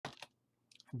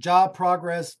Job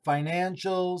progress,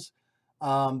 financials.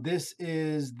 This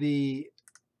is the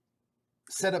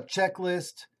setup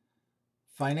checklist,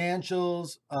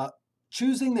 financials,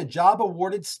 choosing the job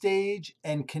awarded stage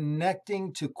and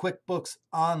connecting to QuickBooks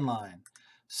Online.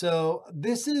 So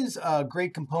this is a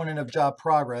great component of job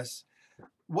progress.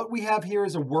 What we have here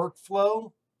is a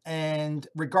workflow, and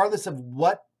regardless of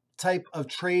what type of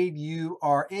trade you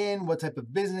are in, what type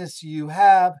of business you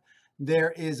have,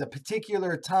 there is a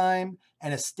particular time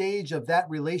and a stage of that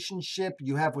relationship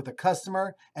you have with a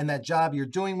customer and that job you're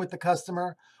doing with the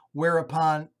customer,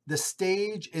 whereupon the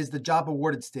stage is the job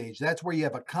awarded stage. That's where you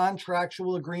have a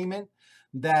contractual agreement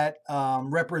that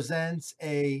represents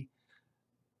a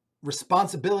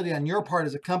responsibility on your part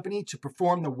as a company to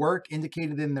perform the work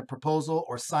indicated in the proposal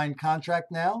or signed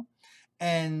contract now,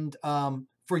 and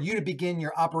for you to begin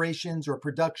your operations or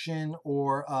production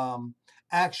or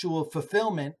actual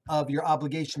fulfillment of your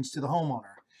obligations to the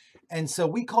homeowner. And so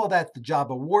we call that the job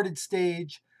awarded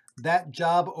stage. That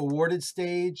job awarded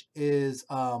stage is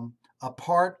a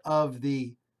part of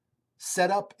the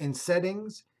setup and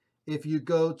settings. If you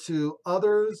go to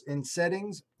others and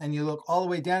settings and you look all the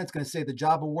way down, it's going to say the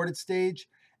job awarded stage.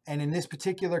 And in this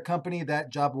particular company, that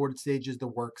job awarded stage is the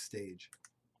work stage.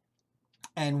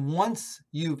 And once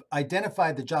you've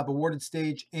identified the job awarded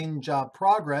stage in Job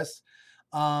Progress,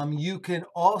 you can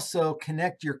also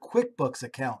connect your QuickBooks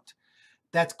account.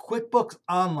 That's QuickBooks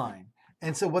Online.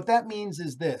 And so what that means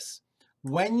is this: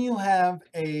 when you have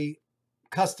a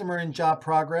customer in Job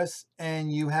Progress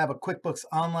and you have a QuickBooks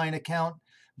Online account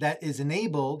that is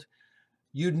enabled,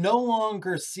 you no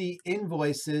longer see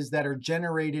invoices that are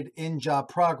generated in Job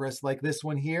Progress like this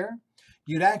one here.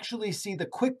 You'd actually see the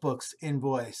QuickBooks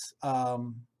invoice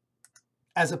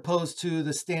as opposed to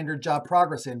the standard Job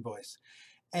Progress invoice.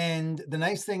 And the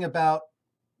nice thing about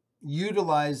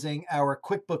utilizing our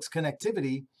QuickBooks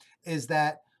connectivity is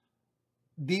that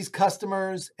these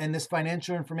customers and this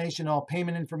financial information, all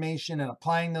payment information, and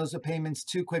applying those payments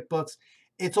to QuickBooks,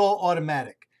 it's all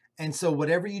automatic. And so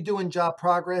whatever you do in Job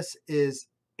Progress is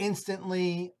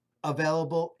instantly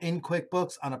available in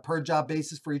QuickBooks on a per job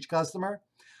basis for each customer.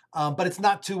 But it's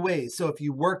not two ways. So if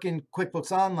you work in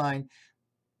QuickBooks Online,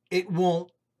 it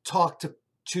won't talk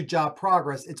to Job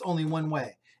Progress. It's only one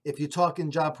way. If you talk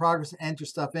in Job Progress and enter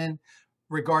stuff in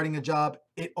regarding a job,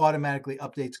 it automatically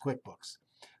updates QuickBooks.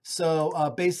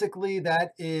 So basically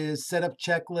that is setup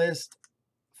checklist,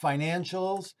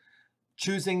 financials,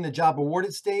 choosing the job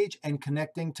awarded stage, and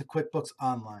connecting to QuickBooks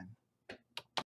Online.